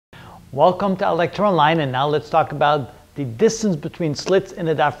Welcome to ilectureonline, and now let's talk about the distance between slits in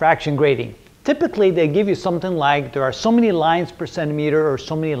a diffraction grating. Typically they give you something like there are so many lines per centimeter or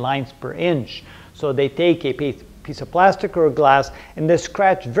so many lines per inch. So they take a piece of plastic or glass and they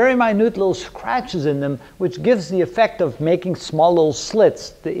scratch very minute little scratches in them, which gives the effect of making small little slits.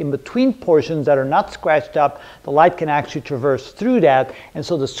 The in-between portions that are not scratched up, the light can actually traverse through that, and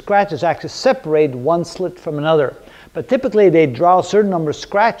so the scratches actually separate one slit from another. But typically they draw a certain number of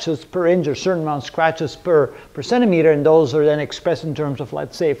scratches per inch or a certain amount of scratches per centimeter, and those are then expressed in terms of,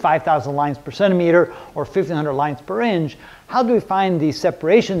 let's say, 5,000 lines per centimeter or 1,500 lines per inch. How do we find the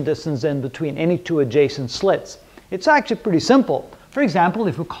separation distance then between any two adjacent slits? It's actually pretty simple. For example,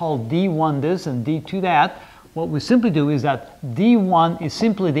 if we call D1 this and D2 that, what we simply do is that D1 is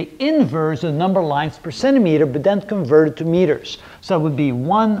simply the inverse of the number of lines per centimeter, but then converted to meters. So it would be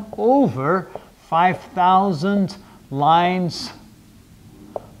 1 over 5,000 lines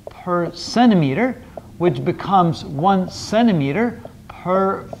per centimeter, which becomes 1 centimeter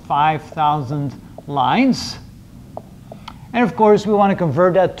per 5,000 lines. And of course, we want to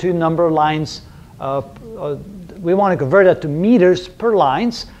convert that to number of lines. We want to convert that to meters per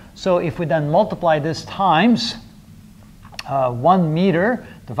lines. So if we then multiply this times 1 meter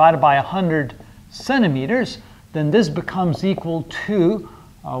divided by 100 centimeters, then this becomes equal to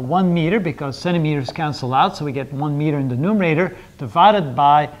 1 meter, because centimeters cancel out, so we get 1 meter in the numerator, divided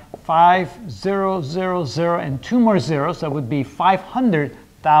by 5,000 and 2 more zeros. That would be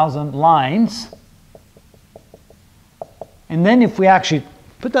 500,000 lines. And then if we actually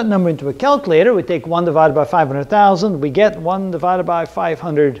put that number into a calculator, we take 1 divided by 500,000, we get 1 divided by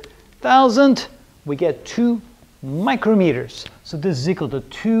 500,000, we get 2 micrometers. So this is equal to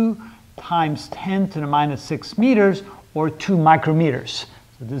 2 times 10 to the minus 6 meters, or 2 micrometers.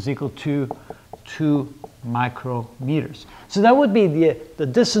 So this is equal to 2 micrometers. So that would be the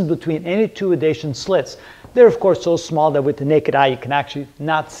distance between any two adjacent slits. They're of course so small that with the naked eye you can actually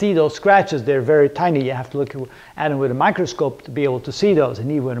not see those scratches. They're very tiny. You have to look at them with a microscope to be able to see those.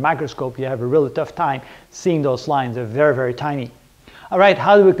 And even with a microscope you have a really tough time seeing those lines. They're very, very tiny. All right,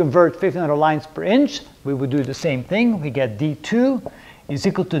 how do we convert 1,500 lines per inch? We would do the same thing. We get D2 is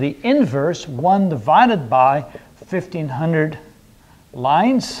equal to the inverse 1 divided by 1,500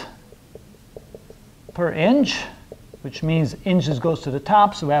 lines per inch, which means inches goes to the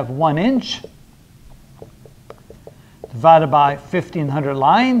top, so we have 1 inch divided by 1,500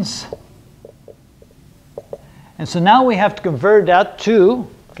 lines. And so now we have to convert that to,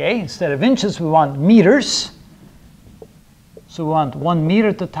 okay, instead of inches we want meters. So we want 1 meter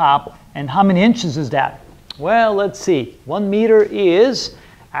at the top, and how many inches is that? Well, let's see. 1 meter is,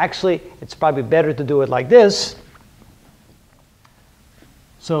 actually it's probably better to do it like this.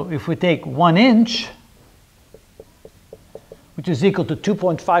 So if we take 1 inch, which is equal to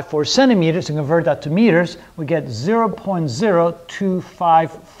 2.54 centimeters, and convert that to meters, we get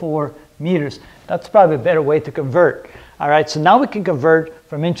 0.0254 meters. That's probably a better way to convert. All right, so now we can convert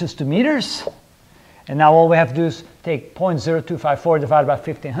from inches to meters. And now all we have to do is take 0.0254 divided by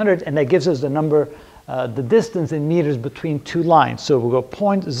 1,500, and that gives us the number, the distance in meters between two lines. So we'll go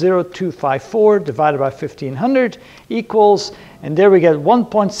 0.0254 divided by 1,500 equals, and there we get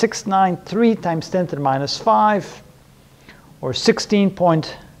 1.693 times 10 to the minus 5, or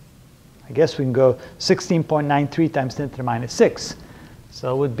 16.93 times 10 to the minus 6.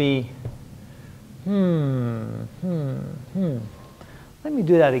 So it would be, let me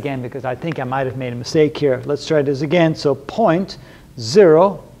do that again, because I think I might have made a mistake here. Let's try this again. So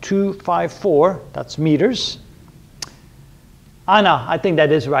 0.0254, that's meters. No, I think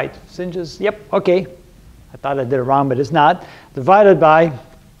that is right. Inches, yep, okay. I thought I did it wrong, but it's not. Divided by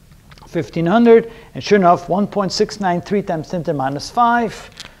 1,500, and sure enough, 1.693 times 10 to the minus 5.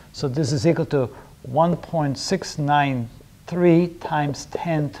 So this is equal to 1.693 times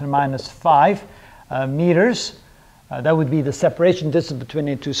 10 to the minus 5 meters. That would be the separation distance between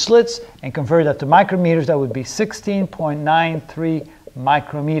the two slits, and convert that to micrometers, that would be 16.93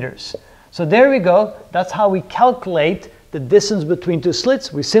 micrometers. So there we go. That's how we calculate the distance between two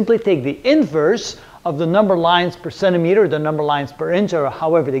slits. We simply take the inverse of the number of lines per centimeter, or the number of lines per inch, or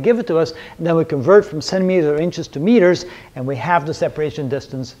however they give it to us, and then we convert from centimeters or inches to meters, and we have the separation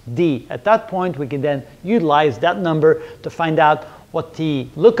distance D. At that point, we can then utilize that number to find out what the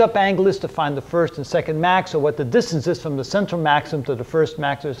lookup angle is to find the first and second max, or what the distance is from the central maximum to the first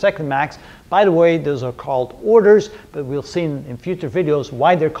max or the second max. By the way, those are called orders, but we'll see in future videos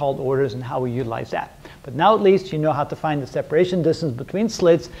why they're called orders and how we utilize that. But now at least you know how to find the separation distance between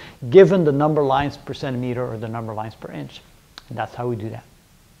slits given the number of lines per centimeter or the number of lines per inch. And that's how we do that.